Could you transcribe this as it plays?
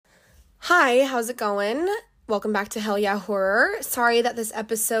Hi, how's it going? Welcome back to Hell Yeah Horror. Sorry that this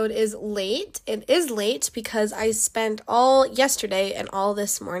episode is late. It is late because I spent all yesterday and all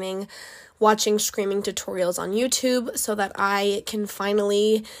this morning watching screaming tutorials on YouTube so that I can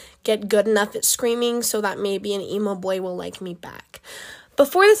finally get good enough at screaming so that maybe an emo boy will like me back.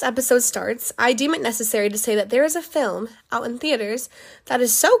 Before this episode starts, I deem it necessary to say that there is a film out in theaters that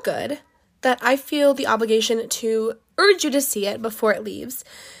is so good that I feel the obligation to urge you to see it before it leaves.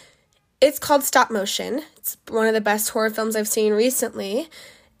 It's called Stop Motion. It's one of the best horror films I've seen recently,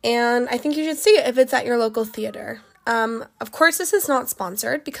 and I think you should see it if it's at your local theater. Of course, this is not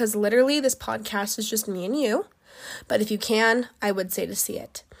sponsored because literally this podcast is just me and you, but if you can, I would say to see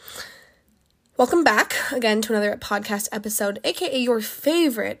it. Welcome back again to another podcast episode, aka your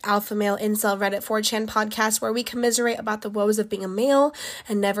favorite alpha male incel Reddit 4chan podcast where we commiserate about the woes of being a male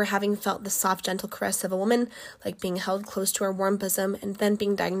and never having felt the soft, gentle caress of a woman, like being held close to her warm bosom and then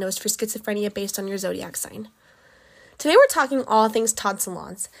being diagnosed for schizophrenia based on your zodiac sign. Today we're talking all things Todd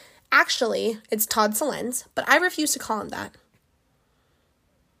solondz. Actually, it's Todd solondz, but I refuse to call him that.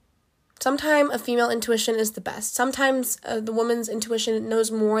 Sometimes a female intuition is the best. Sometimes the woman's intuition knows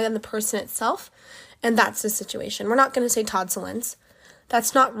more than the person itself, and that's the situation. We're not going to say Todd solondz.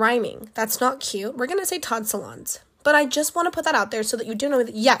 That's not rhyming. That's not cute. We're going to say Todd solondz. But I just want to put that out there so that you do know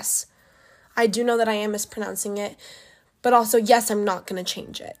that, yes, I do know that I am mispronouncing it, but also, yes, I'm not going to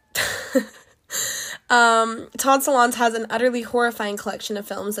change it. Todd solondz has an utterly horrifying collection of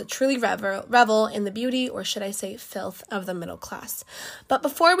films that truly revel in the beauty, or should I say filth, of the middle class. But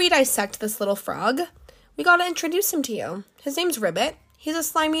before we dissect this little frog, we gotta introduce him to you. His name's Ribbit. He's a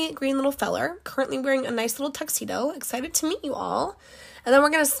slimy green little feller, currently wearing a nice little tuxedo. Excited to meet you all. And then we're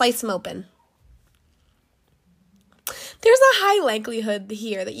gonna slice him open. There's a high likelihood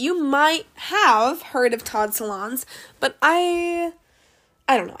here that you might have heard of Todd solondz, but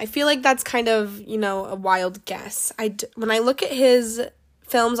I don't know. I feel like that's kind of, a wild guess. When I look at his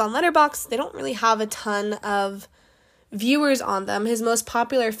films on Letterboxd, they don't really have a ton of viewers on them. His most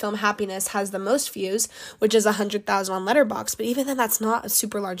popular film, Happiness, has the most views, which is 100,000 on Letterboxd. But even then, that's not a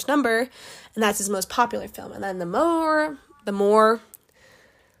super large number, and that's his most popular film. And then the more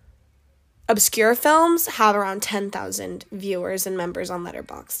obscure films have around 10,000 viewers and members on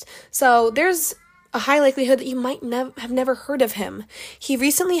Letterboxd. So there's a high likelihood that you might have never heard of him. He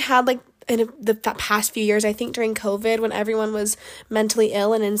recently had, in the past few years, I think during COVID, when everyone was mentally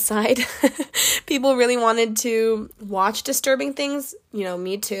ill and inside, people really wanted to watch disturbing things,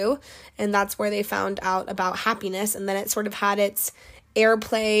 me too, and that's where they found out about Happiness, and then it sort of had its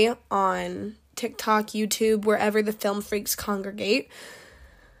airplay on TikTok, YouTube, wherever the film freaks congregate.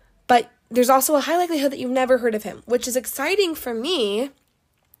 But there's also a high likelihood that you've never heard of him, which is exciting for me,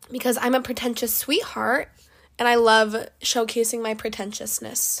 because I'm a pretentious sweetheart, and I love showcasing my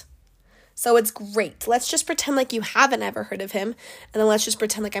pretentiousness. So it's great. Let's just pretend like you haven't ever heard of him, and then let's just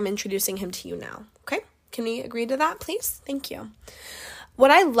pretend like I'm introducing him to you now. Okay? Can we agree to that, please? Thank you.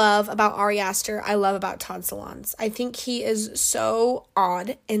 What I love about Ari Aster, I love about Todd solondz. I think he is so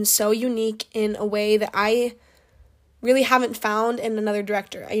odd and so unique in a way that I really haven't found in another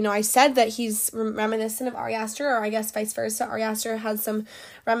director. I said that he's reminiscent of Ari Aster, or I guess vice versa. Ari Aster has some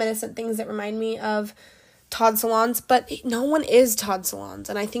reminiscent things that remind me of Todd solondz, but no one is Todd solondz,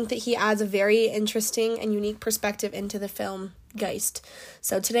 and I think that he adds a very interesting and unique perspective into the film Geist.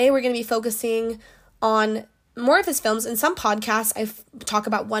 So today we're going to be focusing on more of his films. In some podcasts, I talk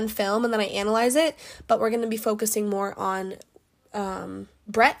about one film and then I analyze it, but we're going to be focusing more on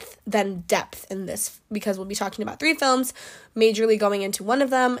breadth than depth in this, because we'll be talking about 3 films, majorly going into one of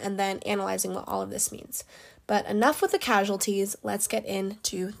them, and then analyzing what all of this means. But enough with the casualties, let's get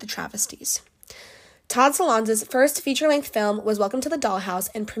into the travesties. Todd solondz's first feature-length film was Welcome to the Dollhouse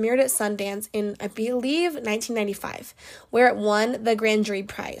and premiered at Sundance in, I believe, 1995, where it won the Grand Jury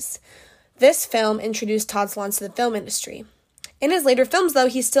Prize. This film introduced Todd solondz to the film industry. In his later films, though,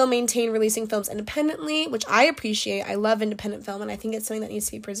 he still maintained releasing films independently, which I appreciate. I love independent film, and I think it's something that needs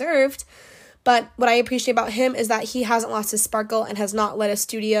to be preserved. But what I appreciate about him is that he hasn't lost his sparkle and has not let a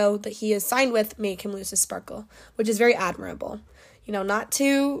studio that he is signed with make him lose his sparkle, which is very admirable. Not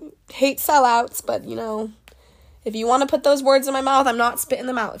to hate sellouts, but, if you want to put those words in my mouth, I'm not spitting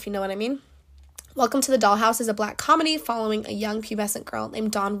them out, if you know what I mean. Welcome to the Dollhouse is a Black comedy following a young pubescent girl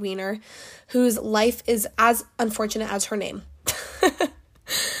named Dawn Wiener, whose life is as unfortunate as her name.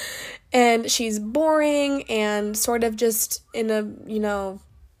 And she's boring and sort of just in a,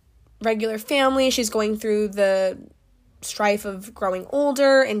 regular family. She's going through the strife of growing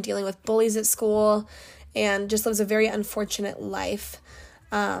older and dealing with bullies at school, and just lives a very unfortunate life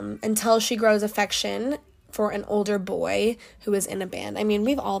until she grows affection for an older boy who is in a band. I mean,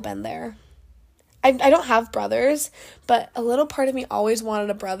 we've all been there. I don't have brothers, but a little part of me always wanted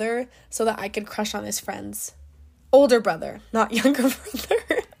a brother so that I could crush on his friends. Older brother, not younger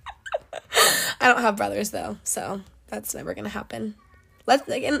brother. I don't have brothers, though, so that's never going to happen.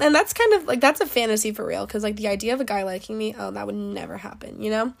 And that's kind of, like, that's a fantasy for real, because, like, the idea of a guy liking me, oh, that would never happen,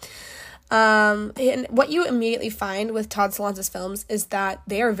 you know? And what you immediately find with Todd Solondz's films is that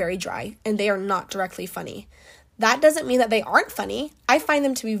they are very dry, and they are not directly funny. That doesn't mean that they aren't funny. I find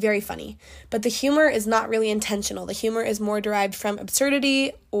them to be very funny. But the humor is not really intentional. The humor is more derived from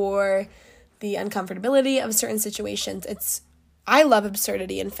absurdity or the uncomfortability of certain situations. I love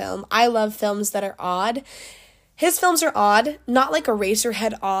absurdity in film. I love films that are odd. His films are odd, not like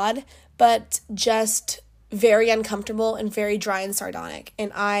Eraserhead odd, but just very uncomfortable and very dry and sardonic.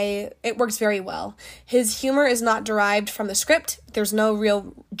 And it works very well. His humor is not derived from the script. There's no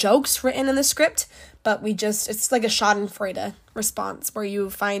real jokes written in the script. But it's like a schadenfreude response where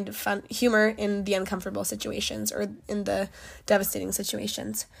you find fun humor in the uncomfortable situations or in the devastating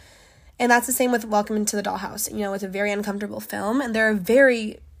situations. And that's the same with Welcome into the Dollhouse. You know, it's a very uncomfortable film, and there are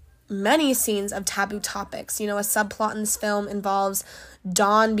very many scenes of taboo topics. You know, a subplot in this film involves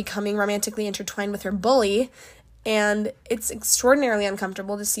Dawn becoming romantically intertwined with her bully, and it's extraordinarily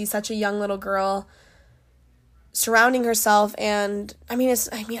uncomfortable to see such a young little girl surrounding herself, and I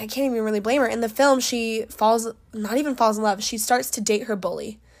can't even really blame her. In the film, she not even falls in love. She starts to date her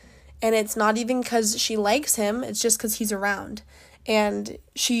bully, and it's not even because she likes him. It's just because he's around, and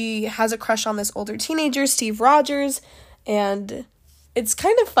she has a crush on this older teenager, Steve Rogers, and it's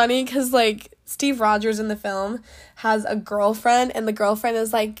kind of funny because, like, Steve Rogers in the film has a girlfriend, and the girlfriend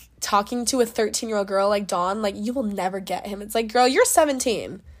is, like, talking to a 13-year-old girl like Dawn. Like, you will never get him. It's like, girl, you're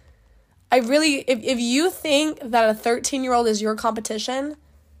 17. If you think that a 13-year-old is your competition,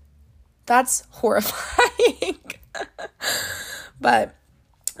 that's horrifying. But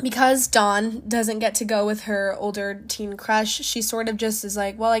because Dawn doesn't get to go with her older teen crush, she sort of just is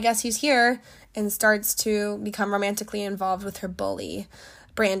like, well, I guess he's here, and starts to become romantically involved with her bully,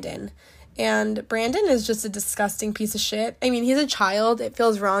 Brandon. And Brandon is just a disgusting piece of shit. I mean, he's a child. It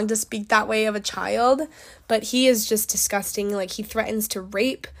feels wrong to speak that way of a child, but he is just disgusting. Like, he threatens to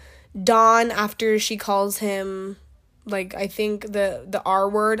rape Dawn after she calls him, like, I think the R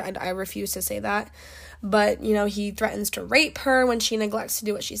word. I refuse to say that. But, you know, he threatens to rape her when she neglects to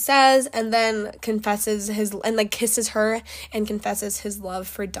do what she says, and then kisses her and confesses his love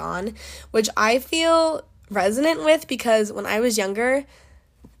for Dawn, which I feel resonant with, because when I was younger,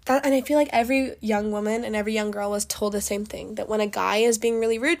 and I feel like every young woman and every young girl was told the same thing, that when a guy is being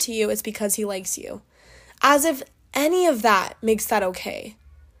really rude to you, it's because he likes you. As if any of that makes that okay.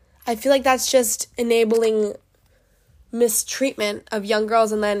 I feel like that's just enabling mistreatment of young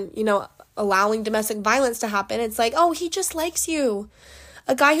girls, and then, you know, allowing domestic violence to happen. It's like, oh, he just likes you.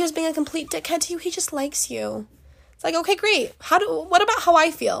 A guy who's being a complete dickhead to you, he just likes you. It's like, okay, great. What about how I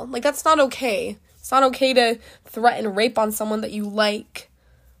feel? Like, that's not okay. It's not okay to threaten rape on someone that you like.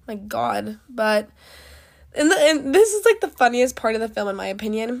 My God. But, and this is, like, the funniest part of the film, in my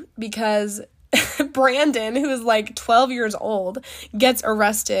opinion, because Brandon, who is like 12 years old, gets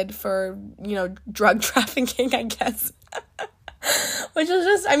arrested for, you know, drug trafficking, I guess. Which is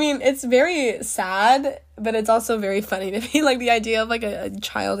just, I mean, it's very sad, but it's also very funny to me. Like, the idea of, like, a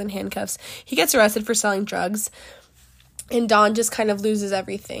child in handcuffs. He gets arrested for selling drugs, and Dawn just kind of loses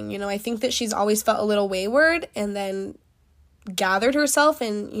everything. You know, I think that she's always felt a little wayward, and then gathered herself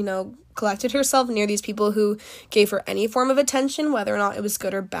and, you know, collected herself near these people who gave her any form of attention, whether or not it was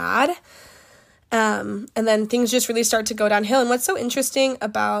good or bad. And then things just really start to go downhill. And what's so interesting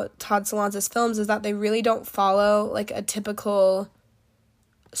about Todd Solondz's films is that they really don't follow, like, a typical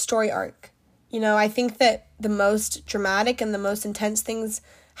story arc. You know, I think that the most dramatic and the most intense things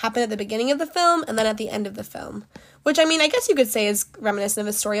happen at the beginning of the film and then at the end of the film. Which, I mean, I guess you could say is reminiscent of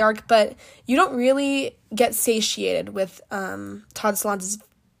a story arc, but you don't really get satiated with Todd Solondz's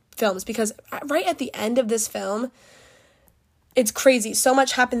films, because right at the end of this film, it's crazy. So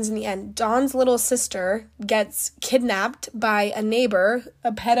much happens in the end. Dawn's little sister gets kidnapped by a neighbor,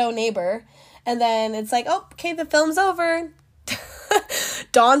 a pedo neighbor, and then it's like, oh, okay, the film's over.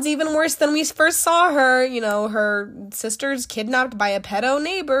 Dawn's even worse than we first saw her. You know, her sister's kidnapped by a pedo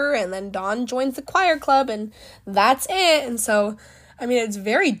neighbor, and then Dawn joins the choir club, and that's it. And so, I mean, it's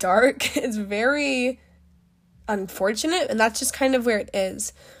very dark. It's very unfortunate, and that's just kind of where it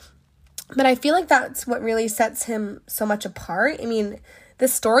is. But I feel like that's what really sets him so much apart. I mean,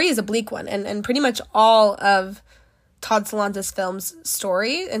 this story is a bleak one, and pretty much all of Todd Solondz's films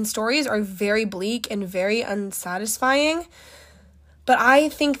stories are very bleak and very unsatisfying. But I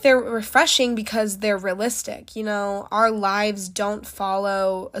think they're refreshing because they're realistic. You know, our lives don't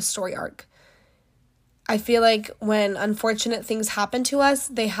follow a story arc. I feel like when unfortunate things happen to us,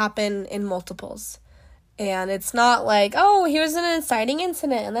 they happen in multiples. And it's not like, oh, here's an exciting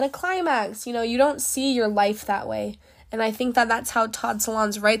incident and then a climax. You know, you don't see your life that way. And I think that that's how Todd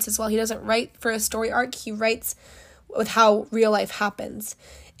Solondz writes as well. He doesn't write for a story arc. He writes with how real life happens.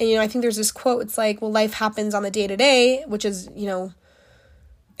 And, you know, I think there's this quote. It's like, well, life happens on the day-to-day, which is, you know,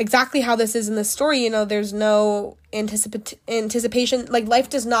 exactly how this is in the story. You know, there's no anticipation. Like, life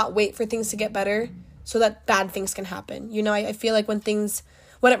does not wait for things to get better so that bad things can happen. You know, I feel like when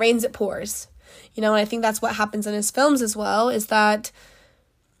it rains, it pours. You know, and I think that's what happens in his films as well, is that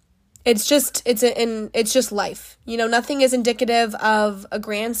it's just life. You know, nothing is indicative of a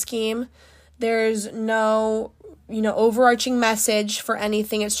grand scheme. There's no, you know, overarching message for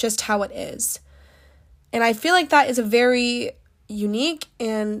anything. It's just how it is. And I feel like that is a very unique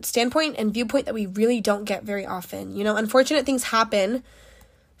and standpoint and viewpoint that we really don't get very often. You know, unfortunate things happen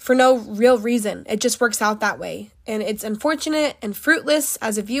for no real reason. It just works out that way. And it's unfortunate and fruitless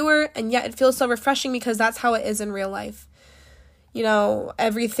as a viewer, and yet it feels so refreshing because that's how it is in real life. You know,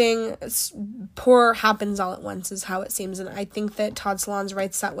 everything poor happens all at once is how it seems, and I think that Todd Solondz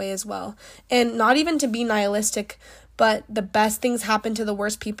writes that way as well. And not even to be nihilistic, but the best things happen to the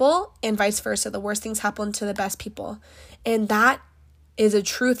worst people, and vice versa. The worst things happen to the best people. And that is a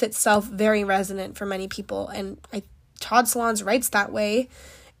truth itself very resonant for many people, and Todd Solondz writes that way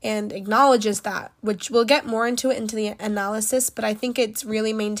and acknowledges that, which we'll get more into the analysis, but I think it's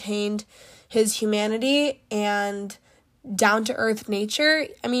really maintained his humanity and down-to-earth nature.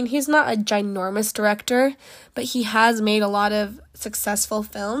 I mean, he's not a ginormous director, but he has made a lot of successful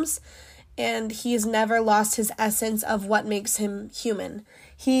films, and he's never lost his essence of what makes him human.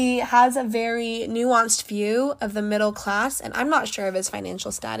 He has a very nuanced view of the middle class, and I'm not sure of his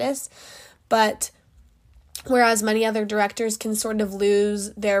financial status, but whereas many other directors can sort of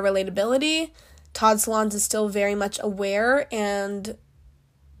lose their relatability, Todd Solondz is still very much aware and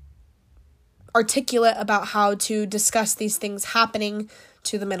articulate about how to discuss these things happening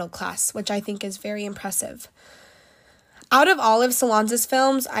to the middle class, which I think is very impressive. Out of all of Solondz's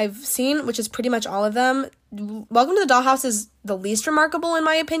films I've seen, which is pretty much all of them, Welcome to the Dollhouse is the least remarkable in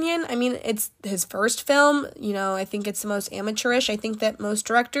my opinion. I mean, it's his first film. You know, I think it's the most amateurish. I think that most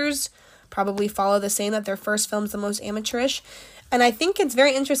directors probably follow the same, that their first film's the most amateurish. And I think it's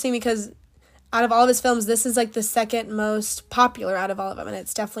very interesting because out of all of his films, this is like the second most popular out of all of them, and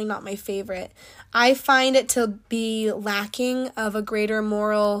it's definitely not my favorite. I find it to be lacking of a greater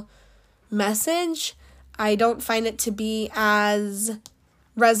moral message. I don't find it to be as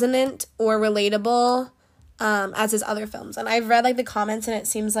resonant or relatable as his other films. And I've read like the comments, and it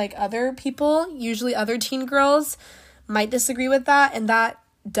seems like other people, usually other teen girls, might disagree with that, and that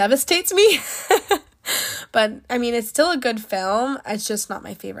devastates me. But I mean, it's still a good film. It's just not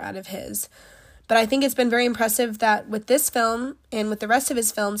my favorite out of his. But I think it's been very impressive that with this film and with the rest of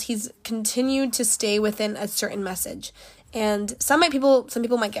his films, he's continued to stay within a certain message. And some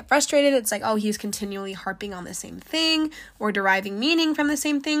people might get frustrated. It's like, oh, he's continually harping on the same thing or deriving meaning from the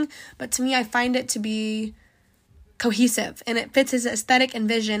same thing. But to me, I find it to be cohesive, and it fits his aesthetic and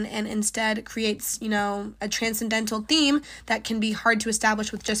vision, and instead creates, you know, a transcendental theme that can be hard to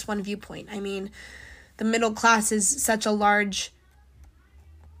establish with just one viewpoint. I mean, the middle class is such a large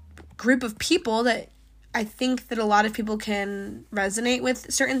group of people that I think that a lot of people can resonate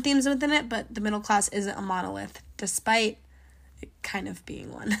with certain themes within it, but the middle class isn't a monolith, despite it kind of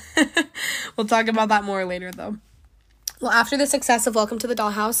being one. We'll talk about that more later, though. Well, after the success of Welcome to the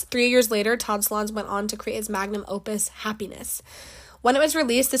Dollhouse, 3 years later, Todd Solondz went on to create his magnum opus, Happiness. When it was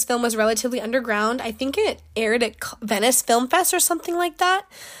released, this film was relatively underground. I think it aired at Venice Film Fest or something like that.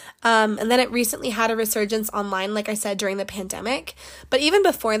 And then it recently had a resurgence online, like I said, during the pandemic. But even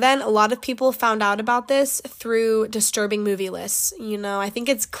before then, a lot of people found out about this through disturbing movie lists. You know, I think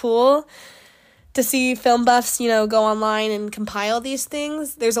it's cool to see film buffs, you know, go online and compile these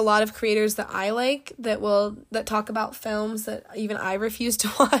things. There's a lot of creators that I like that talk about films that even I refuse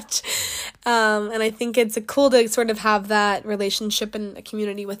to watch. And I think it's cool to sort of have that relationship and a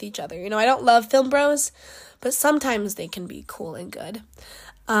community with each other. You know, I don't love film bros, but sometimes they can be cool and good.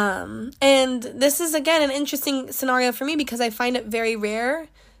 And this is, again, an interesting scenario for me because I find it very rare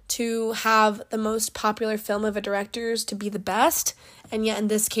to have the most popular film of a director's to be the best, and yet in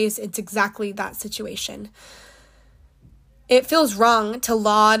this case, it's exactly that situation. It feels wrong to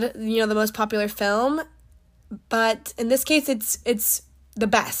laud, you know, the most popular film, but in this case, it's the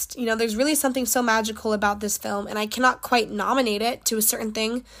best. There's really something so magical about this film, and I cannot quite nominate it to a certain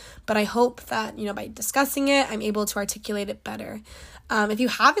thing, but I hope that, by discussing it, I'm able to articulate it better. If you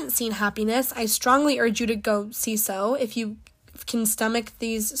haven't seen Happiness, I strongly urge you to go see so, if you can stomach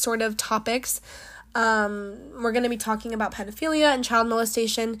these sort of topics. We're going to be talking about pedophilia and child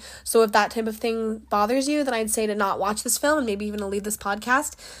molestation, so if that type of thing bothers you, then I'd say to not watch this film and maybe even to leave this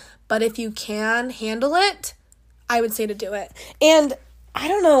podcast. But if you can handle it, I would say to do it. And I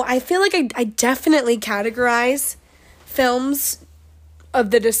don't know, I feel like I definitely categorize films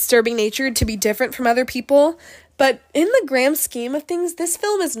of the disturbing nature to be different from other people, but in the grand scheme of things, this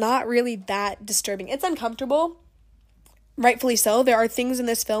film is not really that disturbing. It's uncomfortable, rightfully so. There are things in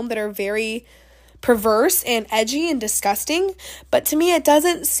this film that are very perverse and edgy and disgusting, but to me it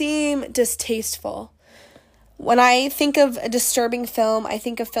doesn't seem distasteful. When I think of a disturbing film, I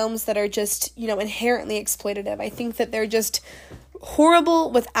think of films that are just, inherently exploitative. I think that they're just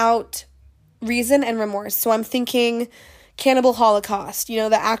horrible without reason and remorse. So I'm thinking Cannibal Holocaust,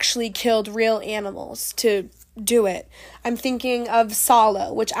 that actually killed real animals to do it. I'm thinking of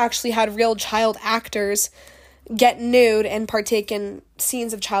Salo, which actually had real child actors get nude and partake in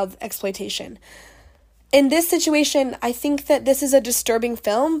scenes of child exploitation. In this situation, I think that this is a disturbing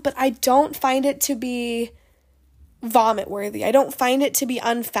film, but I don't find it to be vomit-worthy. I don't find it to be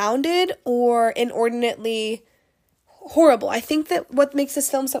unfounded or inordinately horrible. I think that what makes this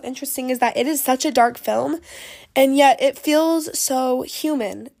film so interesting is that it is such a dark film, and yet it feels so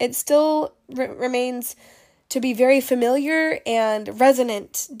human. It still remains to be very familiar and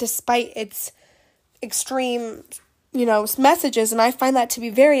resonant despite its extreme, messages, and I find that to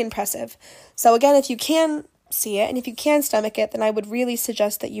be very impressive. So again, if you can see it and if you can stomach it, then I would really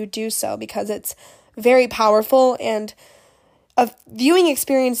suggest that you do so, because it's very powerful and a viewing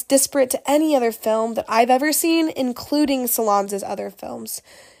experience disparate to any other film that I've ever seen, including Solondz's other films.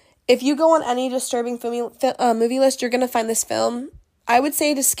 If you go on any disturbing movie list, you're going to find this film. I would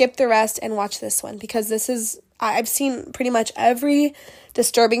say to skip the rest and watch this one, because I've seen pretty much every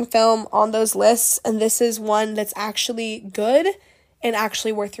disturbing film on those lists, and this is one that's actually good and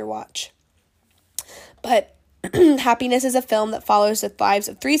actually worth your watch. But Happiness is a film that follows the lives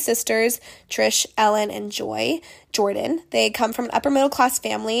of three sisters, Trish, Ellen, and Jordan. They come from an upper middle class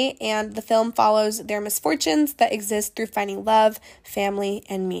family, and the film follows their misfortunes that exist through finding love, family,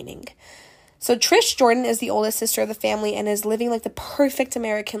 and meaning. So Trish Jordan is the oldest sister of the family and is living like the perfect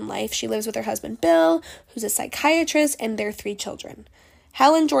American life. She lives with her husband Bill, who's a psychiatrist, and their three children.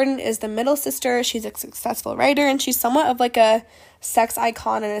 Helen Jordan is the middle sister. She's a successful writer, and she's somewhat of like a sex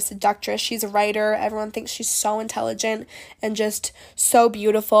icon and a seductress. She's a writer. Everyone thinks she's so intelligent and just so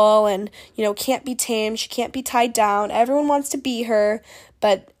beautiful and, can't be tamed. She can't be tied down. Everyone wants to be her,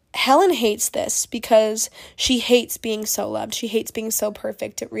 but Helen hates this because she hates being so loved. She hates being so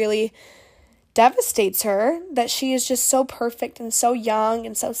perfect. It really devastates her that she is just so perfect and so young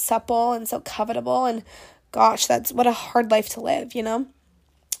and so supple and so covetable, and gosh, that's what a hard life to live, And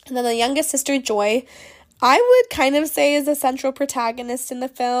then the youngest sister, Joy, I would kind of say is the central protagonist in the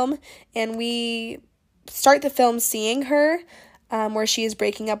film, and we start the film seeing her where she is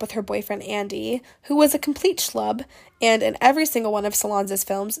breaking up with her boyfriend Andy, who was a complete schlub, and in every single one of Solondz's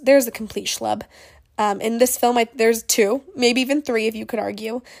films, there's a complete schlub. In this film, there's two, maybe even three if you could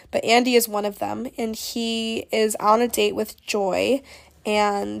argue, but Andy is one of them, and he is on a date with Joy,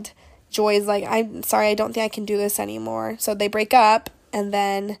 and Joy is like, I'm sorry, I don't think I can do this anymore. So they break up, and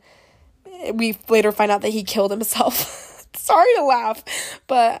then we later find out that he killed himself. Sorry to laugh,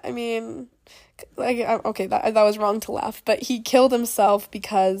 but I mean, okay, that was wrong to laugh, but he killed himself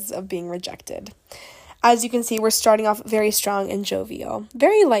because of being rejected. As you can see, we're starting off very strong and jovial,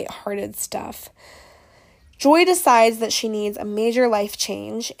 very lighthearted stuff. Joy decides that she needs a major life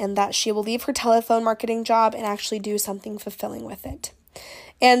change and that she will leave her telephone marketing job and actually do something fulfilling with it.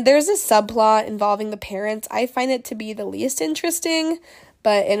 And there's a subplot involving the parents. I find it to be the least interesting,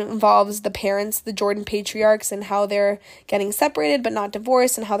 but it involves the parents, the Jordan patriarchs, and how they're getting separated but not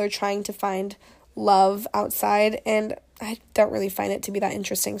divorced, and how they're trying to find love outside. And I don't really find it to be that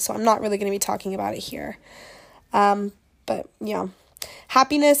interesting, so I'm not really going to be talking about it here. But yeah,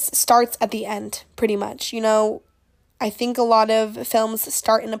 Happiness starts at the end, pretty much. I think a lot of films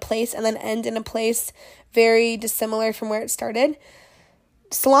start in a place and then end in a place very dissimilar from where it started.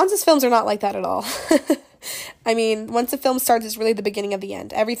 Solondz's films are not like that at all. I mean, once a film starts, it's really the beginning of the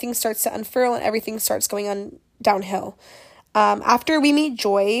end. Everything starts to unfurl and everything starts going on downhill. After we meet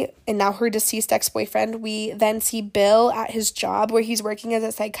Joy, and now her deceased ex-boyfriend, we then see Bill at his job where he's working as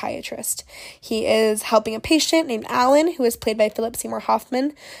a psychiatrist. He is helping a patient named Alan, who is played by Philip Seymour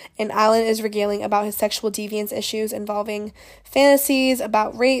Hoffman, and Alan is regaling about his sexual deviance issues involving fantasies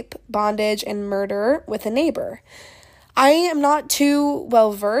about rape, bondage, and murder with a neighbor. I am not too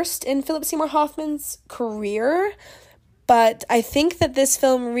well versed in Philip Seymour Hoffman's career, but I think that this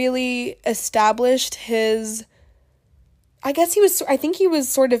film really established his... I think he was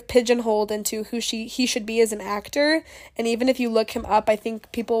sort of pigeonholed into who he should be as an actor. And even if you look him up, I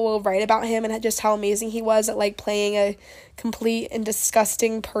think people will write about him and just how amazing he was at, like, playing a complete and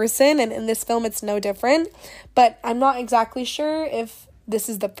disgusting person. And in this film, it's no different. But I'm not exactly sure if this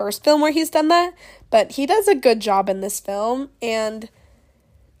is the first film where he's done that. But he does a good job in this film. And,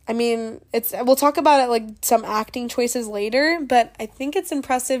 I mean, we'll talk about it, like, some acting choices later. But I think it's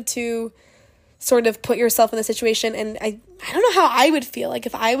impressive to sort of put yourself in the situation, and I don't know how I would feel, like,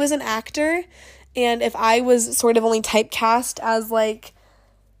 if I was an actor, and if I was sort of only typecast as, like,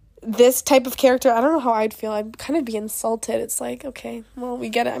 this type of character, I don't know how I'd feel. I'd kind of be insulted. It's like, okay, well, we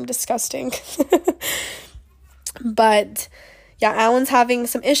get it, I'm disgusting. But, yeah, Alan's having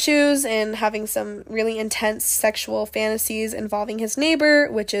some issues, and having some really intense sexual fantasies involving his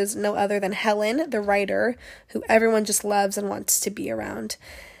neighbor, which is no other than Helen, the writer, who everyone just loves and wants to be around.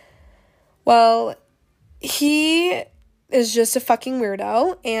 Well, he is just a fucking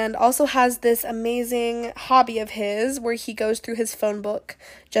weirdo, and also has this amazing hobby of his where he goes through his phone book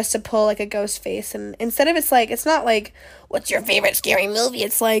just to pull, like, a ghost face. And instead of it's not like, what's your favorite scary movie?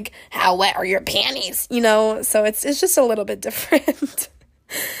 It's like, how wet are your panties? You know, so it's just a little bit different.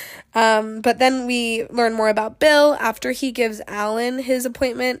 But then we learn more about Bill. After he gives Alan his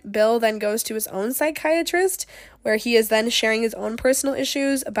appointment, Bill then goes to his own psychiatrist, where he is then sharing his own personal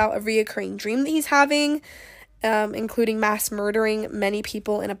issues about a reoccurring dream that he's having, including mass murdering many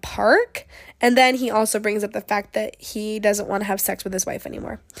people in a park. And then he also brings up the fact that he doesn't want to have sex with his wife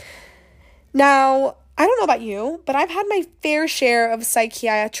anymore. Now, I don't know about you, but I've had my fair share of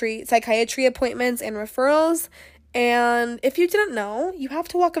psychiatry appointments and referrals. And if you didn't know, you have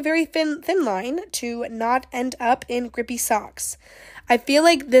to walk a very thin line to not end up in grippy socks. I feel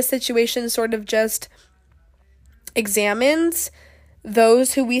like this situation sort of just examines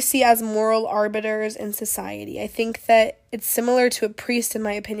those who we see as moral arbiters in society. I think that it's similar to a priest, in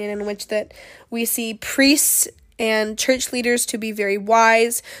my opinion, in which that we see priests and church leaders to be very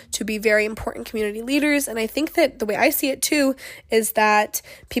wise, to be very important community leaders. And I think that the way I see it too is that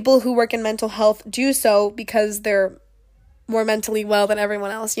people who work in mental health do so because they're more mentally well than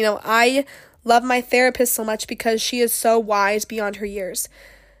everyone else. You know, I love my therapist so much because she is so wise beyond her years.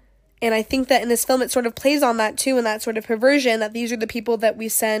 And I think that in this film, it sort of plays on that too, and that sort of perversion, that these are the people that we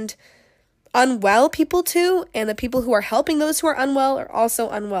send unwell people to, and the people who are helping those who are unwell are also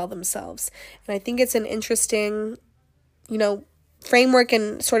unwell themselves. And I think it's an interesting, framework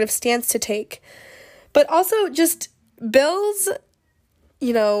and sort of stance to take. But also just Bill's,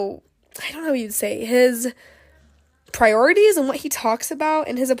 I don't know what you'd say, his priorities and what he talks about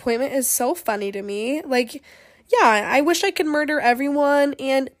in his appointment is so funny to me. Like, yeah, I wish I could murder everyone,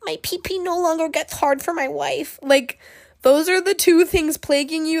 and my pee-pee no longer gets hard for my wife. Like, those are the two things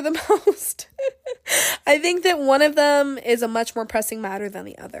plaguing you the most. I think that one of them is a much more pressing matter than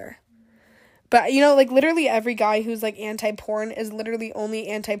the other. But, literally every guy who's, anti-porn is literally only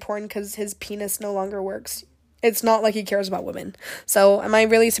anti-porn because his penis no longer works. It's not like he cares about women. So, am I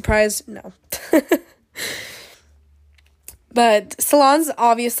really surprised? No. But solondz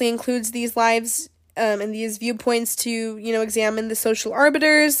obviously includes these lives and these viewpoints to, examine the social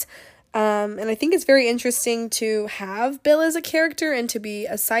arbiters. And I think it's very interesting to have Bill as a character and to be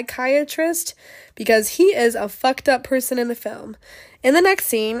a psychiatrist, because he is a fucked up person in the film. In the next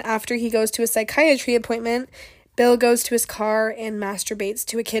scene, after he goes to a psychiatry appointment, Bill goes to his car and masturbates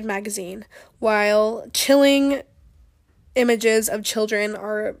to a kid magazine, while chilling images of children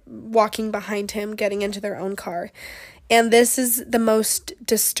are walking behind him, getting into their own car. And this is the most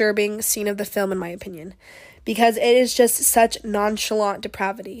disturbing scene of the film, in my opinion, because it is just such nonchalant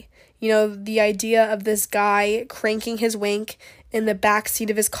depravity. The idea of this guy cranking his wank in the back seat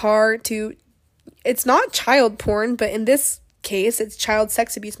of his car to, it's not child porn, but in this case, it's child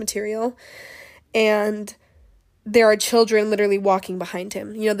sex abuse material. And there are children literally walking behind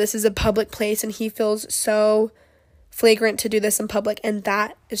him. This is a public place, and he feels so flagrant to do this in public, and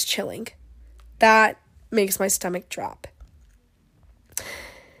that is chilling. That makes my stomach drop.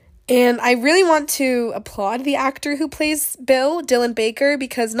 And I really want to applaud the actor who plays Bill, Dylan Baker,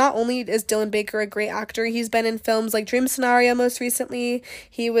 because not only is Dylan Baker a great actor, he's been in films like Dream Scenario most recently.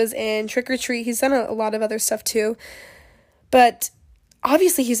 He was in Trick or Treat. He's done a lot of other stuff too. But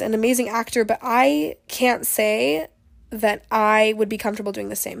obviously he's an amazing actor, but I can't say that I would be comfortable doing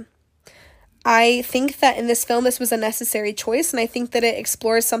the same. I think that in this film, this was a necessary choice, and I think that it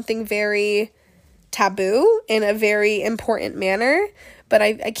explores something very taboo in a very important manner, but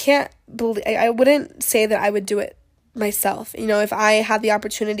I can't believe, I wouldn't say that I would do it myself. You know, if I had the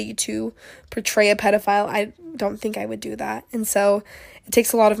opportunity to portray a pedophile, I don't think I would do that. And so it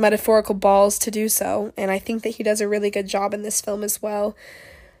takes a lot of metaphorical balls to do so, and I think that he does a really good job in this film as well.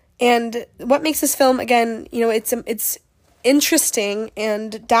 And what makes this film, again, you know, it's interesting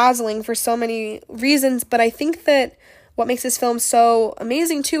and dazzling for so many reasons, but I think that what makes this film so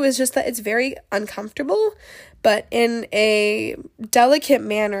amazing too is just that it's very uncomfortable, but in a delicate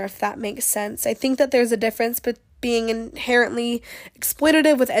manner, if that makes sense. I think that there's a difference between being inherently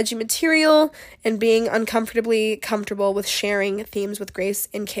exploitative with edgy material and being uncomfortably comfortable with sharing themes with grace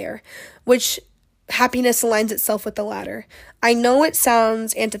and care, which happiness aligns itself with the latter. I know it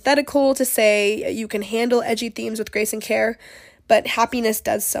sounds antithetical to say you can handle edgy themes with grace and care, but happiness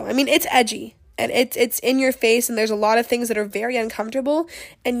does so. I mean, it's edgy and it's in your face, and there's a lot of things that are very uncomfortable,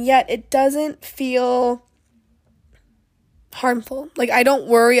 and yet it doesn't feel harmful. Like, I don't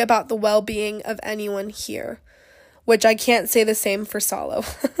worry about the well-being of anyone here, which I can't say the same for Solo.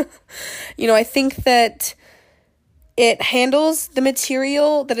 You know, I think that it handles the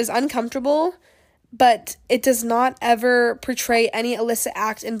material that is uncomfortable, but it does not ever portray any illicit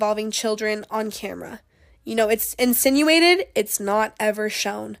act involving children on camera. You know, it's insinuated, it's not ever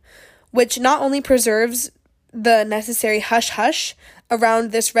shown, which not only preserves the necessary hush-hush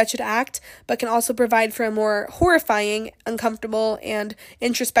around this wretched act, but can also provide for a more horrifying, uncomfortable, and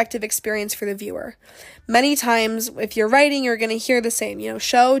introspective experience for the viewer. Many times, if you're writing, you're going to hear the same, you know,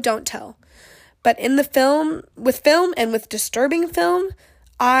 show, don't tell. But in the film and with disturbing film,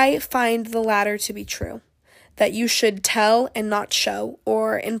 I find the latter to be true. That you should tell and not show,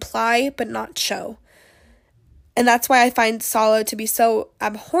 or imply but not show. And that's why I find Solo to be so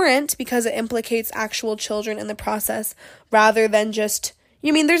abhorrent, because it implicates actual children in the process rather than just,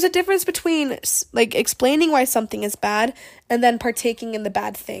 you mean, there's a difference between like explaining why something is bad and then partaking in the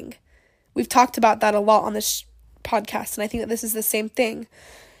bad thing. We've talked about that a lot on this podcast, and I think that this is the same thing.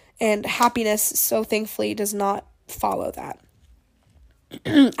 And happiness, so thankfully, does not follow that.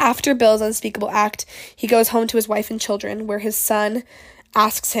 After Bill's unspeakable act, he goes home to his wife and children, where his son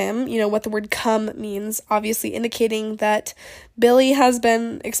asks him, you know, what the word come means, obviously indicating that Billy has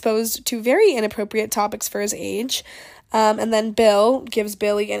been exposed to very inappropriate topics for his age. And then Bill gives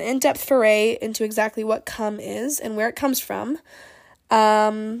Billy an in-depth foray into exactly what cum is and where it comes from.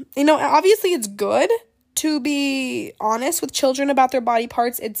 You know, obviously it's good to be honest with children about their body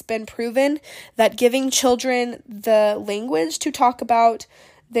parts. It's been proven that giving children the language to talk about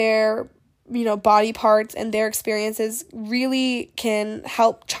their, you know, body parts and their experiences really can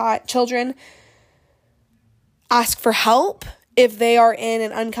help children ask for help if they are in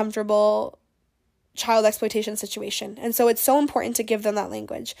an uncomfortable child exploitation situation. And so it's so important to give them that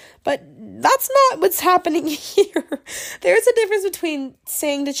language. But that's not what's happening here. There's a difference between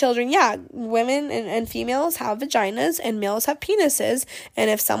saying to children, yeah, women and females have vaginas and males have penises. And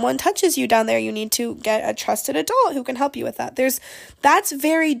if someone touches you down there, you need to get a trusted adult who can help you with that. That's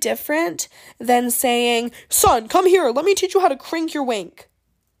very different than saying, son, come here, let me teach you how to crank your wank.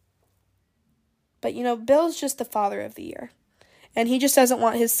 But, you know, Bill's just the father of the year. And he just doesn't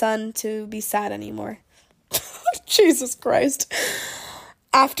want his son to be sad anymore. Jesus Christ.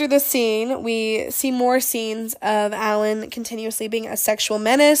 After the scene, we see more scenes of Alan continuously being a sexual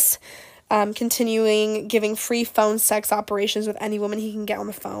menace, continuing giving free phone sex operations with any woman he can get on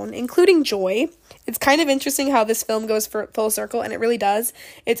the phone, including Joy. It's kind of interesting how this film goes for full circle, and it really does.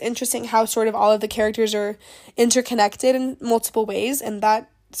 It's interesting how sort of all of the characters are interconnected in multiple ways, and that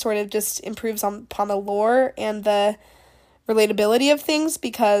sort of just improves upon the lore and the relatability of things,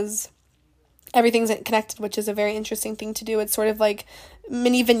 because everything's connected, which is a very interesting thing to do. It's sort of like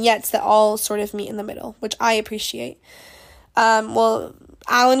mini vignettes that all sort of meet in the middle, which I appreciate. Well,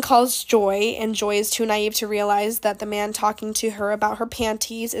 Alan calls Joy, and Joy is too naive to realize that the man talking to her about her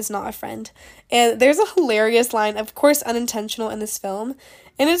panties is not a friend. And there's a hilarious line, of course unintentional in this film,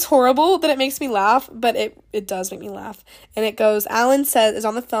 and it's horrible that it makes me laugh, but it does make me laugh. And it goes, Alan is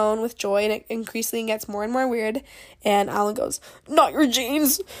on the phone with Joy, and it increasingly gets more and more weird, and Alan goes, not your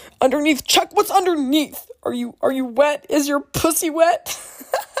jeans, underneath, check what's underneath, are you wet, is your pussy wet?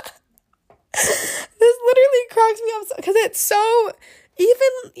 This literally cracks me up, because it's so, even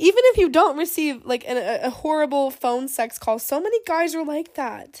if you don't receive like a horrible phone sex call, so many guys are like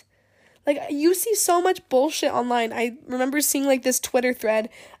that. Like, you see so much bullshit online. I remember seeing, like, this Twitter thread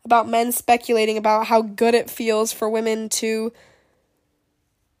about men speculating about how good it feels for women to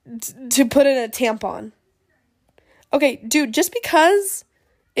put in a tampon. Okay, dude, just because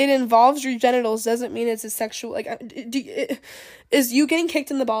it involves your genitals doesn't mean it's a sexual, like, is you getting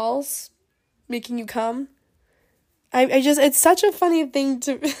kicked in the balls making you come? I just, it's such a funny thing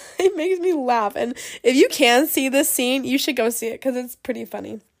to, it makes me laugh. And if you can see this scene, you should go see it, because it's pretty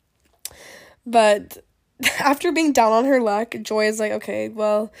funny. But after being down on her luck, Joy is like, okay,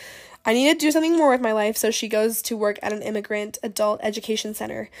 well, I need to do something more with my life. So she goes to work at an immigrant adult education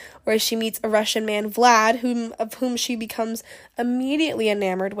center, where she meets a Russian man, Vlad, of whom she becomes immediately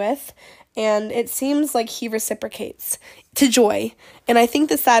enamored with. And it seems like he reciprocates to Joy. And I think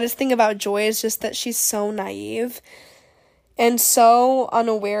the saddest thing about Joy is just that she's so naive and so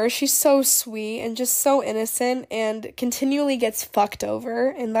unaware. She's so sweet and just so innocent, and continually gets fucked over.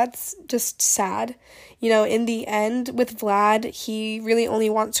 And that's just sad. You know, in the end, with Vlad, he really only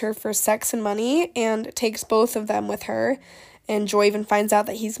wants her for sex and money, and takes both of them with her. And Joy even finds out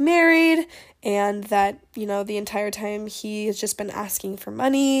that he's married, and that, you know, the entire time he has just been asking for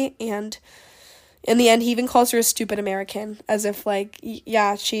money. And in the end, he even calls her a stupid American, as if, like,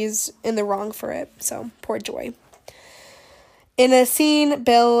 yeah, she's in the wrong for it. So, poor Joy. In a scene,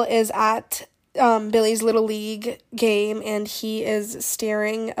 Bill is at Billy's Little League game, and he is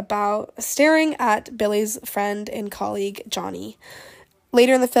staring at Billy's friend and colleague, Johnny.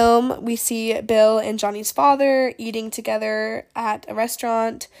 Later in the film, we see Bill and Johnny's father eating together at a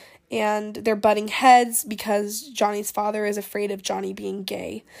restaurant, and they're butting heads because Johnny's father is afraid of Johnny being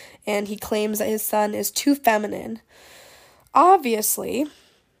gay, and he claims that his son is too feminine. Obviously,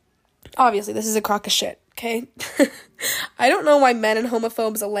 this is a crock of shit, okay? I don't know why men and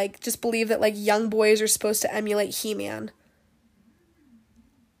homophobes alike just believe that, like, young boys are supposed to emulate He-Man.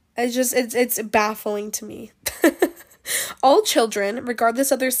 It's baffling to me. All children,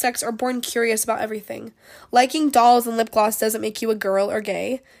 regardless of their sex, are born curious about everything. Liking dolls and lip gloss doesn't make you a girl or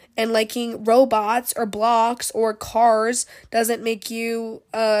gay. And liking robots or blocks or cars doesn't make you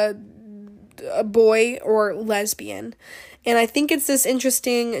a boy or lesbian. And I think it's this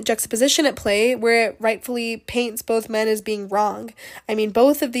interesting juxtaposition at play where it rightfully paints both men as being wrong. I mean,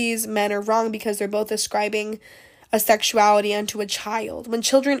 both of these men are wrong because they're both ascribing a sexuality unto a child, when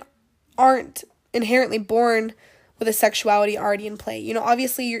children aren't inherently born with a sexuality already in play. You know,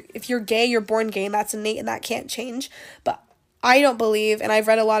 obviously, if you're gay, you're born gay, and that's innate, and that can't change. But I don't believe, and I've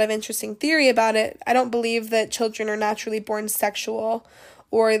read a lot of interesting theory about it, I don't believe that children are naturally born sexual,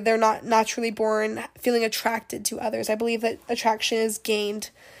 or they're not naturally born feeling attracted to others. I believe that attraction is gained.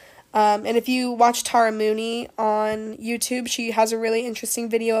 And if you watch Tara Mooney on YouTube, she has a really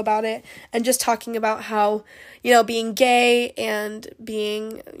interesting video about it, and just talking about how, you know, being gay and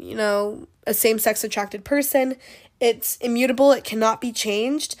being, you know, a same-sex attracted person, it's immutable, it cannot be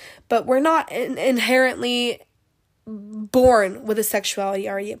changed, but we're not inherently born with a sexuality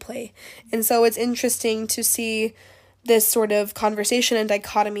already at play. And so it's interesting to see this sort of conversation and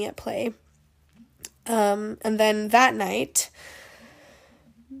dichotomy at play. And then that night,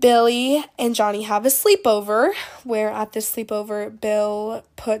 Billy and Johnny have a sleepover, where at this sleepover, Bill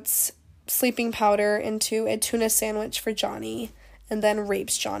puts sleeping powder into a tuna sandwich for Johnny and then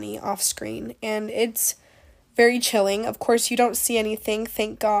rapes Johnny off screen. And it's very chilling. Of course, you don't see anything,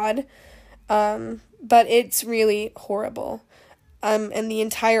 thank God. But it's really horrible. And the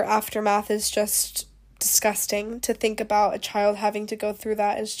entire aftermath is just disgusting. To think about a child having to go through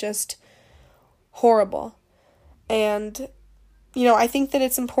that is just horrible. And, you know, I think that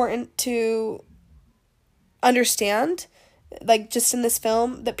it's important to understand, like, just in this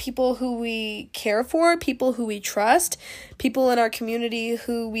film, that people who we care for, people who we trust, people in our community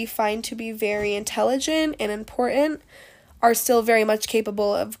who we find to be very intelligent and important are still very much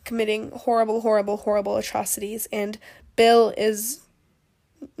capable of committing horrible, horrible, horrible atrocities. And Bill is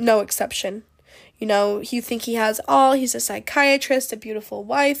no exception. You know, you think he has all, he's a psychiatrist, a beautiful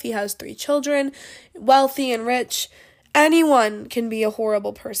wife, he has 3 children, wealthy and rich. Anyone can be a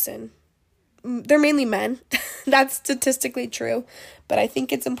horrible person. They're mainly men. That's statistically true. But I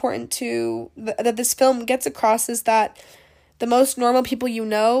think it's important that this film gets across is that the most normal people you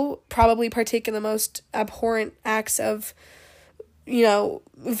know probably partake in the most abhorrent acts of, you know,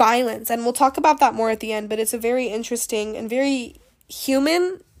 violence. And we'll talk about that more at the end, but it's a very interesting and very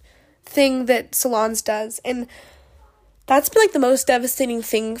human thing that Solondz does. And that's been, like, the most devastating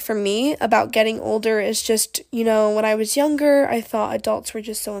thing for me about getting older is just, you know, when I was younger, I thought adults were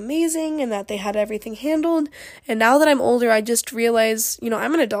just so amazing and that they had everything handled. And now that I'm older, I just realize, you know,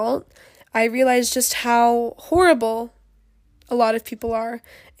 I'm an adult. I realize just how horrible a lot of people are.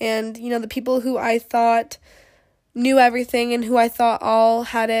 And, the people who I thought knew everything and who I thought all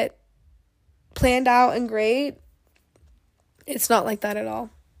had it planned out and great, it's not like that at all.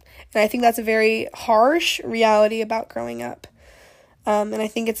 And I think that's a very harsh reality about growing up. And I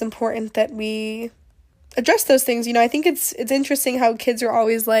think it's important that we address those things. I think it's interesting how kids are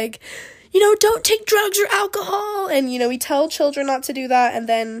always like, don't take drugs or alcohol. And, we tell children not to do that. And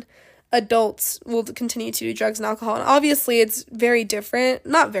then adults will continue to do drugs and alcohol. And obviously it's very different.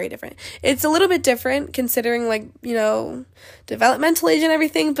 Not very different. It's a little bit different considering developmental age and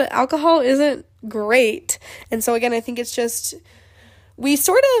everything. But alcohol isn't great. And so again, I think it's just, we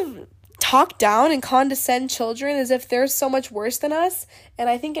sort of talk down and condescend children as if they're so much worse than us. And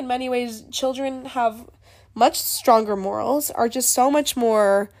I think in many ways, children have much stronger morals, are just so much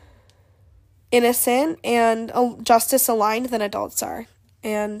more innocent and justice aligned than adults are.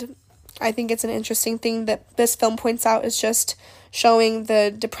 And I think it's an interesting thing that this film points out, is just showing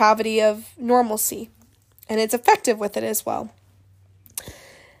the depravity of normalcy. And it's effective with it as well.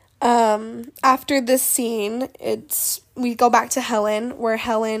 After this scene, we go back to Helen, where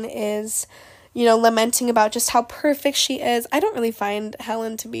Helen is, lamenting about just how perfect she is. I don't really find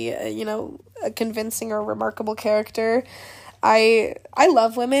Helen to be a convincing or remarkable character. I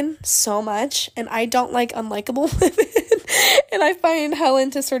love women so much, and I don't like unlikable women. And I find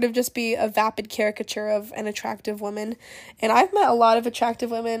Helen to sort of just be a vapid caricature of an attractive woman. And I've met a lot of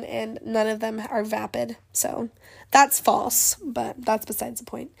attractive women, and none of them are vapid. So that's false, but that's besides the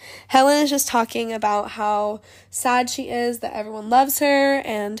point. Helen is just talking about how sad she is that everyone loves her,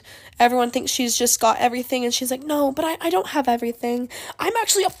 and everyone thinks she's just got everything. And she's like, no, but I don't have everything. I'm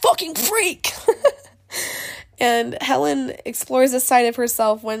actually a fucking freak. And Helen explores this side of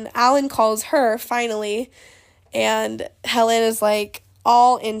herself when Alan calls her, finally, and Helen is,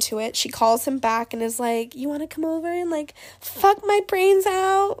 all into it. She calls him back and is like, you want to come over and, fuck my brains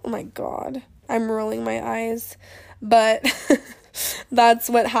out? Oh, my God. I'm rolling my eyes. But that's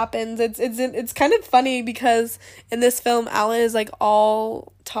what happens. It's kind of funny because in this film, Alan is,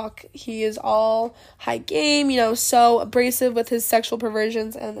 all talk. He is all high game, so abrasive with his sexual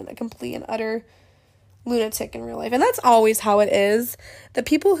perversions, and then a complete and utter lunatic in real life. And that's always how it is. The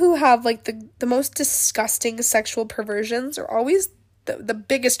people who have the most disgusting sexual perversions are always the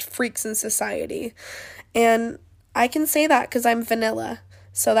biggest freaks in society. And I can say that because I'm vanilla,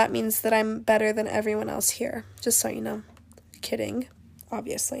 so that means that I'm better than everyone else here, just so you know. Kidding,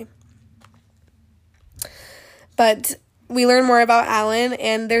 obviously. But we learn more about Alan,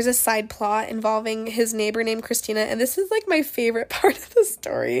 and there's a side plot involving his neighbor named Christina, and this is my favorite part of the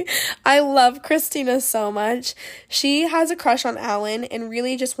story. I love Christina so much. She has a crush on Alan and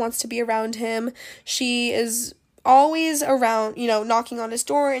really just wants to be around him. She is always around, knocking on his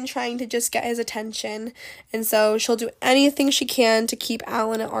door and trying to just get his attention, and so she'll do anything she can to keep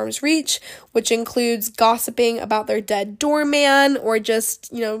Alan at arm's reach, which includes gossiping about their dead doorman, or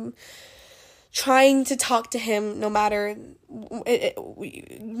just, trying to talk to him no matter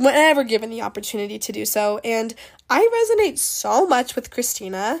whenever given the opportunity to do so. And I resonate so much with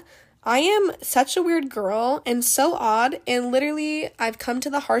Christina. I am such a weird girl and so odd, and literally I've come to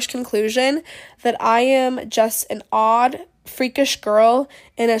the harsh conclusion that I am just an odd, freakish girl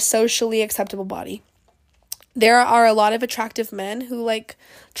in a socially acceptable body. There are a lot of attractive men who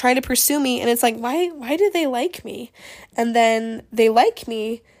try to pursue me, and it's why do they like me? And then they like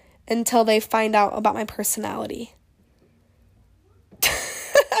me until they find out about my personality.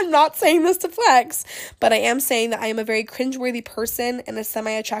 I'm not saying this to flex, but I am saying that I am a very cringeworthy person in a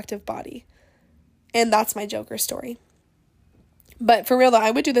semi-attractive body. And that's my Joker story. But for real though,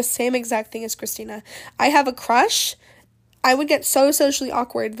 I would do the same exact thing as Christina. I have a crush. I would get so socially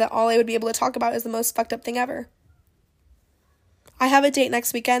awkward that all I would be able to talk about is the most fucked up thing ever. I have a date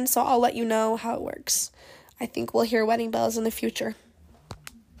next weekend, so I'll let you know how it works. I think we'll hear wedding bells in the future.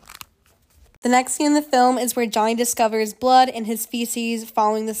 The next scene in the film is where Johnny discovers blood in his feces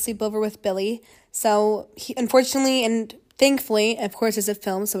following the sleepover with Billy. So, unfortunately and thankfully, of course it's a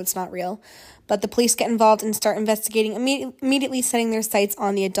film, so it's not real, but the police get involved and start investigating, immediately setting their sights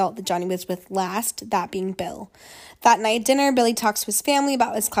on the adult that Johnny was with last, that being Bill. That night at dinner, Billy talks to his family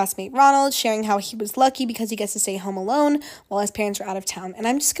about his classmate Ronald, sharing how he was lucky because he gets to stay home alone while his parents are out of town. And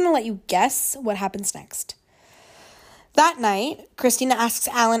I'm just going to let you guess what happens next. That night, Christina asks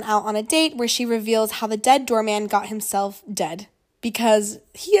Alan out on a date where she reveals how the dead doorman got himself dead because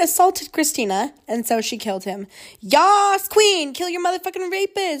he assaulted Christina, and so she killed him. Yas, queen! Kill your motherfucking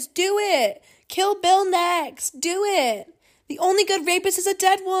rapist! Do it! Kill Bill next! Do it! The only good rapist is a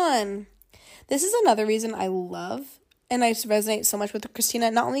dead one! This is another reason I love and I resonate so much with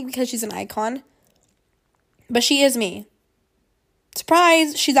Christina, not only because she's an icon, but she is me.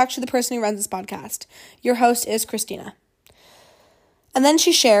 Surprise, she's actually the person who runs this podcast. Your host is Christina. And then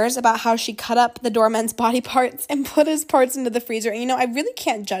she shares about how she cut up the doorman's body parts and put his parts into the freezer. And, I really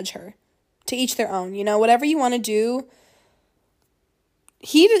can't judge her. To each their own. Whatever you want to do.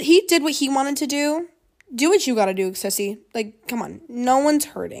 He did what he wanted to do. Do what you got to do, sissy. Like, come on. No one's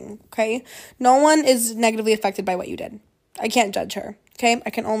hurting, okay? No one is negatively affected by what you did. I can't judge her, okay? I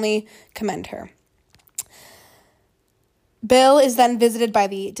can only commend her. Bill is then visited by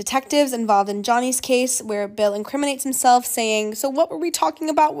the detectives involved in Johnny's case, where Bill incriminates himself, saying, so what were we talking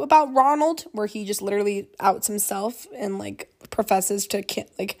about Ronald? Where he just literally outs himself and, professes to,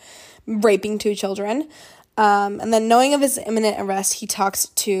 raping 2 children. And then knowing of his imminent arrest, he talks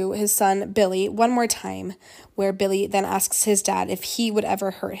to his son, Billy, one more time, where Billy then asks his dad if he would ever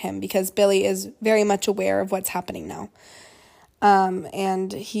hurt him, because Billy is very much aware of what's happening now.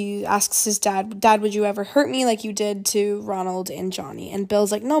 And he asks his dad, would you ever hurt me like you did to Ronald and Johnny? And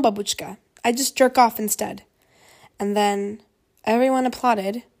Bill's like, no, babushka, I just jerk off instead. And then everyone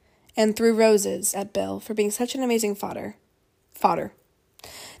applauded and threw roses at Bill for being such an amazing fodder.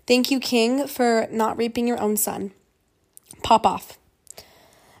 Thank you, King, for not raping your own son. Pop off.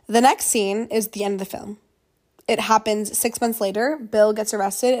 The next scene is the end of the film. It happens 6 months later. Bill gets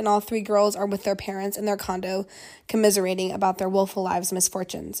arrested, and all 3 girls are with their parents in their condo, commiserating about their woeful lives'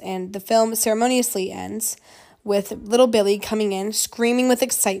 misfortunes. And the film ceremoniously ends with little Billy coming in, screaming with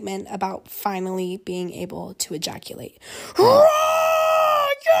excitement about finally being able to ejaculate. Yeah!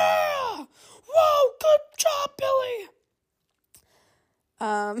 Whoa, good job, Billy!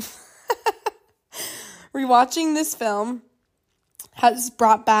 Rewatching this film has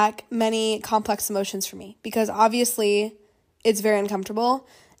brought back many complex emotions for me, because obviously it's very uncomfortable,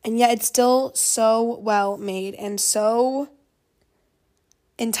 and yet it's still so well made and so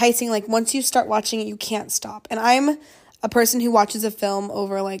enticing. Once you start watching it, you can't stop. And I'm a person who watches a film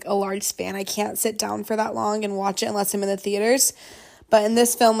over a large span. I can't sit down for that long and watch it unless I'm in the theaters. But in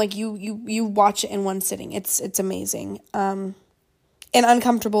this film, you watch it in one sitting. It's amazing. And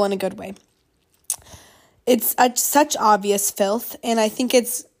uncomfortable in a good way. It's such obvious filth, and I think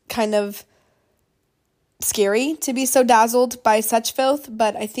it's kind of scary to be so dazzled by such filth,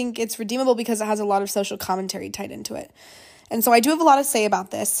 but I think it's redeemable because it has a lot of social commentary tied into it. And so I do have a lot to say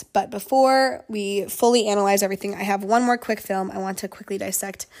about this, but before we fully analyze everything, I have one more quick film I want to quickly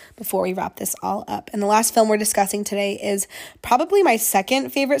dissect before we wrap this all up. And the last film we're discussing today is probably my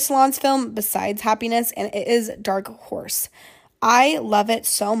second favorite Solondz film besides Happiness, and it is Dark Horse. I love it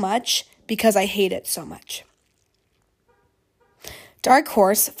so much because I hate it so much. Dark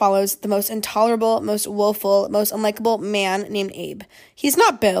Horse follows the most intolerable, most woeful, most unlikable man named Abe. He's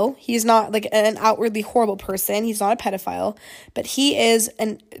not Bill. He's not an outwardly horrible person. He's not a pedophile, but he is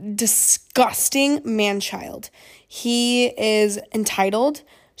a disgusting man-child. He is entitled,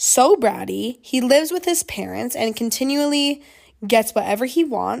 so bratty. He lives with his parents and continually gets whatever he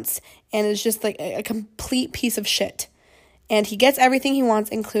wants and is just a complete piece of shit. And he gets everything he wants,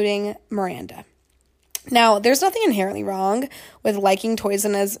 including Miranda. Now, there's nothing inherently wrong with liking toys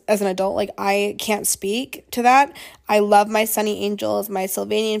as an adult. I can't speak to that. I love my Sunny Angels, my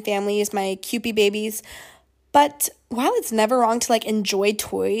Sylvanian families, my Cupid babies. But while it's never wrong to, enjoy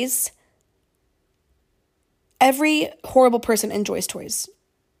toys, every horrible person enjoys toys.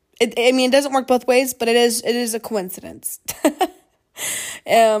 It doesn't work both ways, but it is a coincidence.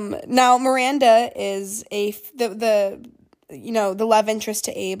 Now, Miranda is the love interest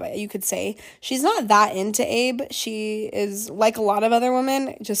to Abe, you could say. She's not that into Abe. She is, like a lot of other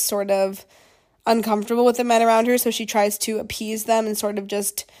women, just sort of uncomfortable with the men around her, so she tries to appease them and sort of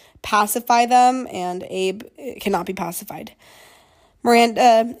just pacify them, and Abe cannot be pacified.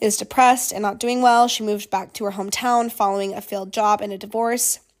 Miranda is depressed and not doing well. She moves back to her hometown following a failed job and a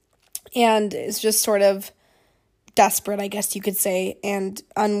divorce, and is just sort of desperate, I guess you could say, and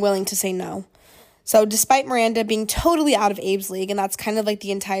unwilling to say no. So despite Miranda being totally out of Abe's league, and that's kind of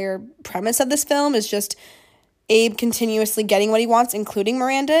the entire premise of this film, is just Abe continuously getting what he wants, including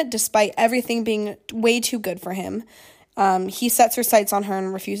Miranda, despite everything being way too good for him. He sets her sights on her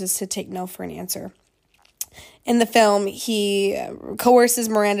and refuses to take no for an answer. In the film, he coerces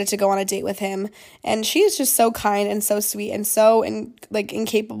Miranda to go on a date with him, and she is just so kind and so sweet and so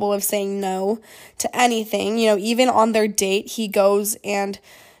incapable of saying no to anything. Even on their date, he goes and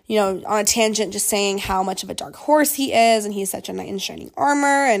on a tangent, just saying how much of a dark horse he is, and he's such a knight in shining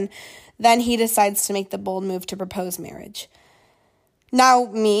armor, and then he decides to make the bold move to propose marriage.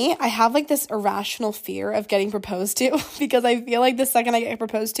 Now, I have this irrational fear of getting proposed to, because I feel the second I get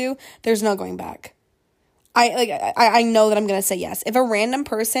proposed to, there's no going back. I know that I'm going to say yes. If a random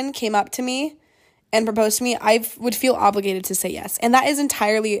person came up to me and proposed to me, I would feel obligated to say yes. And that is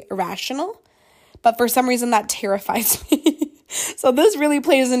entirely irrational, but for some reason that terrifies me. So this really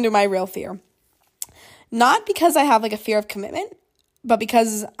plays into my real fear. Not because I have like a fear of commitment, but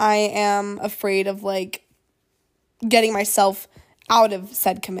because I am afraid of like getting myself out of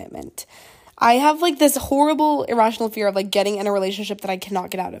said commitment. I have like this horrible irrational fear of like getting in a relationship that I cannot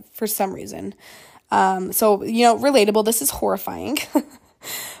get out of for some reason. So, you know, relatable, this is horrifying.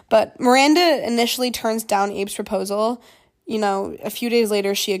 But Miranda initially turns down Abe's proposal. You know, a few days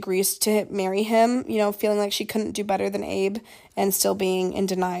later, she agrees to marry him, you know, feeling like she couldn't do better than Abe and still being in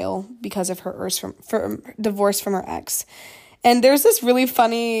denial because of her divorce from her ex. And there's this really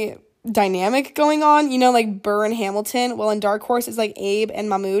funny dynamic going on, you know, like Burr and Hamilton. Well, in Dark Horse, it's like Abe and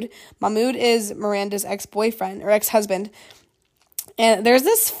Mahmoud. Mahmoud is Miranda's ex-boyfriend or ex-husband. And there's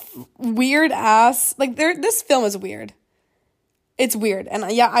this weird ass, like, this film is weird. It's weird.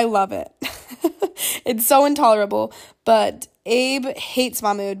 And yeah, I love it. It's so intolerable. But Abe hates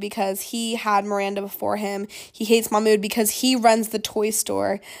Mahmoud because he had Miranda before him. He hates Mahmoud because he runs the toy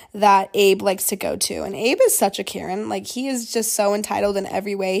store that Abe likes to go to. And Abe is such a Karen. Like, he is just so entitled in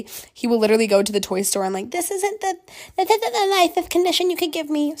every way. He will literally go to the toy store and like, this isn't the life of condition you could give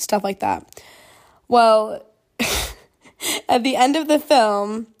me. Stuff like that. Well, at the end of the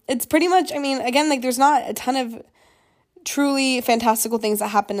film, it's pretty much, I mean, again, like, there's not a ton of truly fantastical things that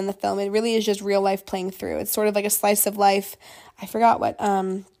happen in the film. It really is just real life playing through. It's sort of like a slice of life. I forgot what,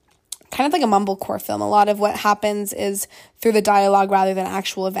 kind of like a mumblecore film. A lot of what happens is through the dialogue rather than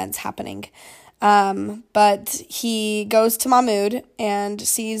actual events happening. But he goes to Mahmoud and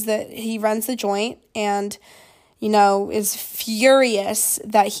sees that he runs the joint and, you know, is furious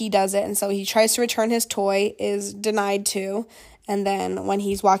that he does it. And so he tries to return his toy, is denied to. And then when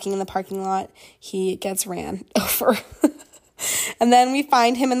he's walking in the parking lot, he gets ran over. And then we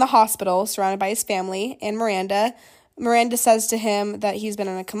find him in the hospital, surrounded by his family and Miranda. Miranda says to him that he's been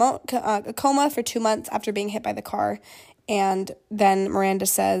in a coma for 2 months after being hit by the car. And then Miranda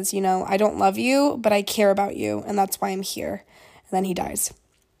says, you know, I don't love you, but I care about you, and that's why I'm here. And then he dies.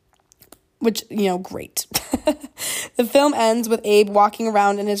 Which, you know, great. The film ends with Abe walking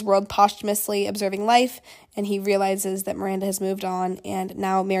around in his world posthumously observing life, and he realizes that Miranda has moved on and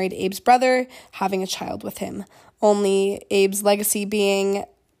now married Abe's brother, having a child with him. Only Abe's legacy being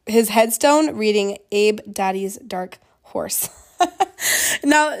his headstone reading Abe Daddy's Dark Horse.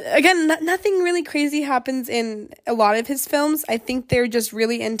 Now, again, nothing really crazy happens in a lot of his films. I think they're just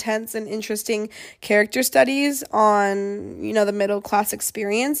really intense and interesting character studies on, you know, the middle class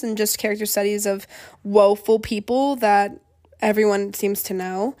experience and just character studies of woeful people that everyone seems to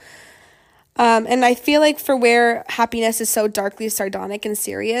know. And I feel like for where Happiness is so darkly sardonic and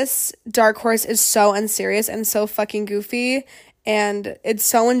serious, Dark Horse is so unserious and so fucking goofy, and it's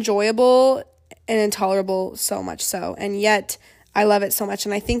so enjoyable and intolerable, so much so. And yet I love it so much.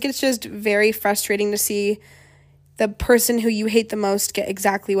 And I think it's just very frustrating to see the person who you hate the most get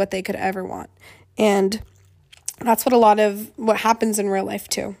exactly what they could ever want. And that's what a lot of what happens in real life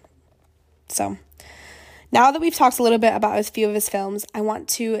too. So now that we've talked a little bit about a few of his films, I want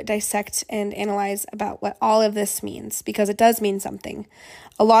to dissect and analyze about what all of this means, because it does mean something.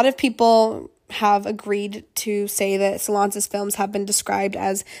 A lot of people have agreed to say that Solondz's films have been described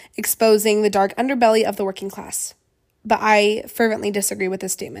as exposing the dark underbelly of the working class. But I fervently disagree with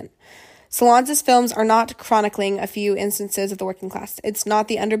this statement. Solondz's films are not chronicling a few instances of the working class. It's not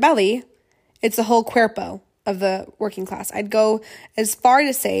the underbelly, it's the whole cuerpo of the working class. I'd go as far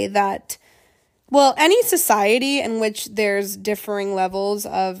to say that, well, any society in which there's differing levels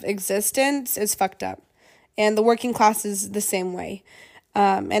of existence is fucked up. And the working class is the same way.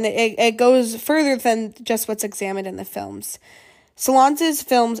 And it goes further than just what's examined in the films. Solondz's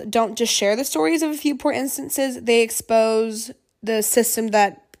films don't just share the stories of a few poor instances, they expose the system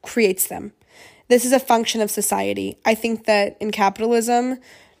that creates them. This is a function of society. I think that in capitalism,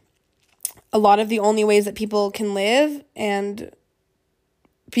 a lot of the only ways that people can live and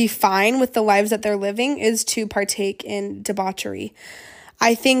be fine with the lives that they're living is to partake in debauchery.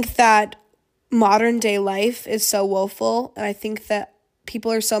 I think that modern day life is so woeful, and I think that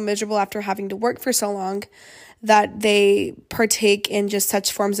people are so miserable after having to work for so long that they partake in just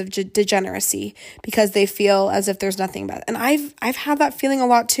such forms of degeneracy because they feel as if there's nothing about it. And I've had that feeling a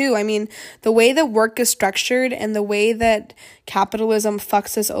lot too. I mean, the way that work is structured and the way that capitalism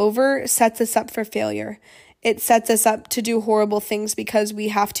fucks us over sets us up for failure. It sets us up to do horrible things because we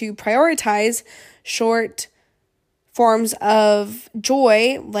have to prioritize short forms of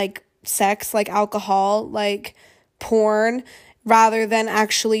joy, like sex, like alcohol, like porn, rather than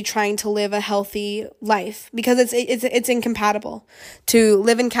actually trying to live a healthy life, because it's incompatible. To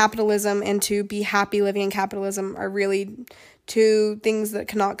live in capitalism and to be happy living in capitalism are really two things that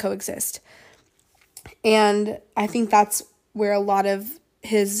cannot coexist. And I think that's where a lot of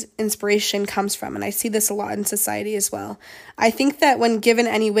his inspiration comes from, and I see this a lot in society as well. I think that when given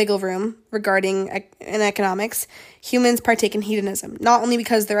any wiggle room regarding in economics, humans partake in hedonism, not only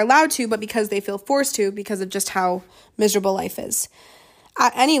because they're allowed to, but because they feel forced to, because of just how miserable life is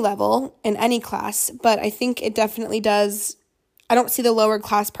at any level, in any class. But I think it definitely does. I don't see the lower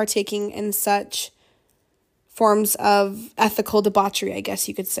class partaking in such forms of ethical debauchery, I guess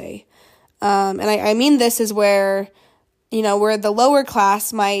you could say. And I mean, this is where, where the lower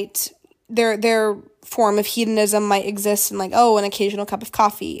class might, their form of hedonism might exist in an occasional cup of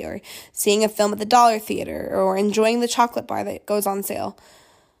coffee, or seeing a film at the dollar theater, or enjoying the chocolate bar that goes on sale.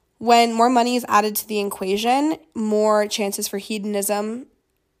 When more money is added to the equation, more chances for hedonism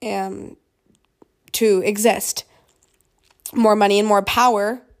to exist. More money and more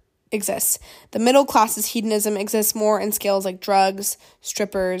power exists. The middle class's hedonism exists more in scales like drugs,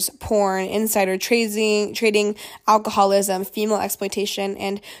 strippers, porn, insider trading, alcoholism, female exploitation,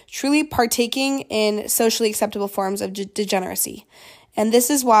 and truly partaking in socially acceptable forms of degeneracy. And this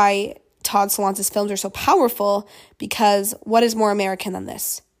is why Todd Solondz's films are so powerful, because what is more American than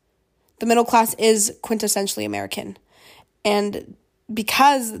this? The middle class is quintessentially American. And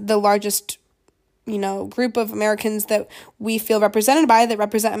because the largest group of Americans that we feel represented by, that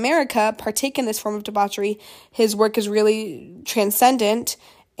represent America, partake in this form of debauchery, his work is really transcendent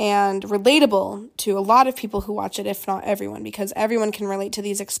and relatable to a lot of people who watch it, if not everyone, because everyone can relate to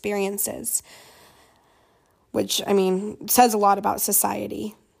these experiences, which, says a lot about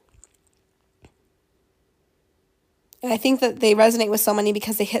society. And I think that they resonate with so many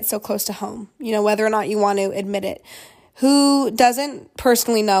because they hit so close to home, whether or not you want to admit it. Who doesn't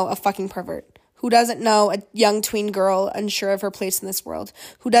personally know a fucking pervert? Who doesn't know a young tween girl unsure of her place in this world?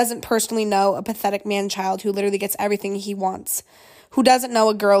 Who doesn't personally know a pathetic man-child who literally gets everything he wants? Who doesn't know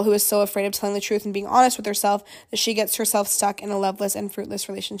a girl who is so afraid of telling the truth and being honest with herself that she gets herself stuck in a loveless and fruitless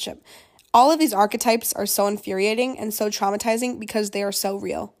relationship? All of these archetypes are so infuriating and so traumatizing because they are so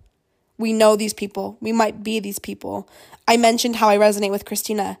real. We know these people. We might be these people. I mentioned how I resonate with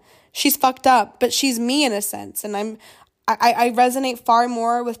Christina. She's fucked up, but she's me in a sense, and I resonate far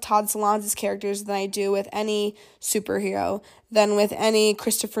more with Todd Solondz's characters than I do with any superhero, than with any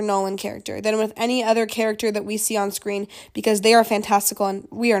Christopher Nolan character, than with any other character that we see on screen, because they are fantastical and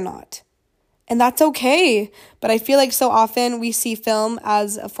we are not. And that's okay. But I feel like so often we see film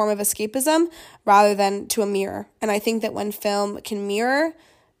as a form of escapism rather than to a mirror. And I think that when film can mirror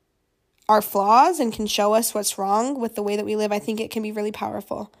our flaws and can show us what's wrong with the way that we live, I think it can be really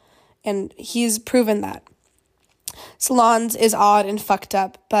powerful. And he's proven that. Solondz is odd and fucked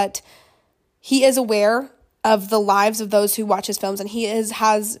up, but he is aware of the lives of those who watch his films, and he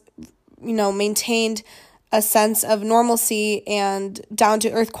has maintained a sense of normalcy and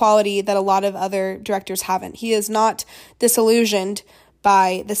down-to-earth quality that a lot of other directors haven't. He is not disillusioned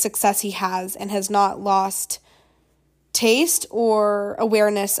by the success he has and has not lost taste or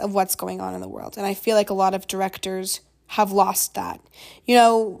awareness of what's going on in the world. And I feel like a lot of directors have lost that.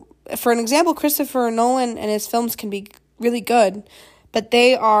 For an example, Christopher Nolan and his films can be really good, but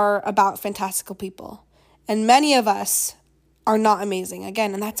they are about fantastical people. And many of us are not amazing,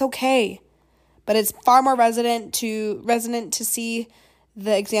 again, and that's okay. But it's far more resonant to see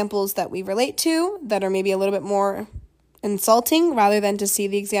the examples that we relate to that are maybe a little bit more insulting, rather than to see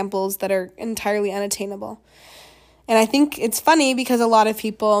the examples that are entirely unattainable. And I think it's funny because a lot of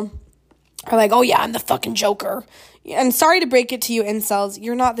people are like, oh yeah, I'm the fucking Joker. And sorry to break it to you incels,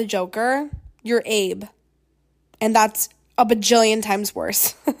 you're not the Joker, you're Abe. And that's a bajillion times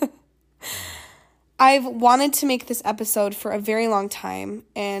worse. I've wanted to make this episode for a very long time,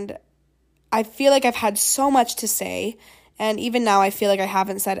 and I feel like I've had so much to say, and even now I feel like I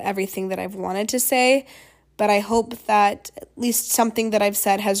haven't said everything that I've wanted to say, but I hope that at least something that I've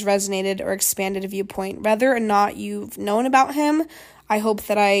said has resonated or expanded a viewpoint. Whether or not you've known about him, I hope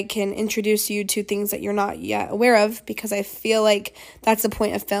that I can introduce you to things that you're not yet aware of, because I feel like that's the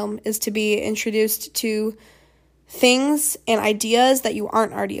point of film, is to be introduced to things and ideas that you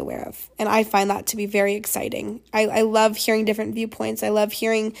aren't already aware of. And I find that to be very exciting. I love hearing different viewpoints. I love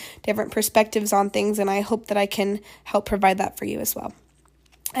hearing different perspectives on things, and I hope that I can help provide that for you as well.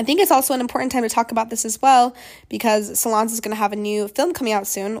 I think it's also an important time to talk about this as well, because Solondz is going to have a new film coming out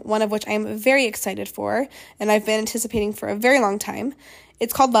soon, one of which I am very excited for, and I've been anticipating for a very long time.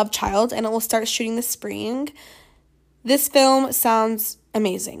 It's called Love Child, and it will start shooting this spring. This film sounds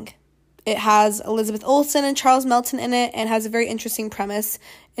amazing. It has Elizabeth Olsen and Charles Melton in it, and has a very interesting premise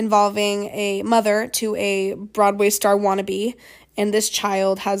involving a mother to a Broadway star wannabe. And this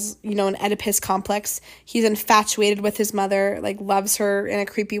child has, an Oedipus complex. He's infatuated with his mother, loves her in a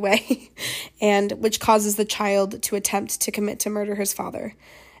creepy way, and which causes the child to attempt to commit to murder his father.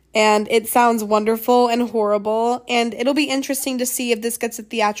 And it sounds wonderful and horrible, and it'll be interesting to see if this gets a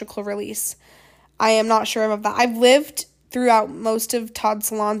theatrical release. I am not sure of that. I've lived throughout most of Todd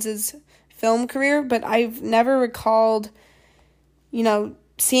Solondz's film career, but I've never recalled,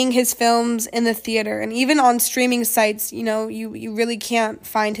 seeing his films in the theater. And even on streaming sites, you really can't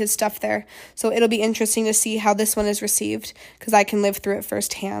find his stuff there. So it'll be interesting to see how this one is received, because I can live through it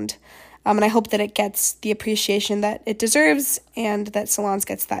firsthand. And I hope that it gets the appreciation that it deserves, and that Solondz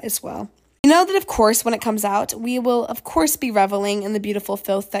gets that as well. That, of course, when it comes out, we will, of course, be reveling in the beautiful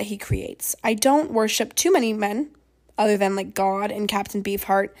filth that he creates. I don't worship too many men, other than, God and Captain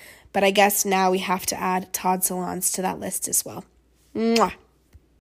Beefheart, but I guess now we have to add Todd Solondz to that list as well. Mwah!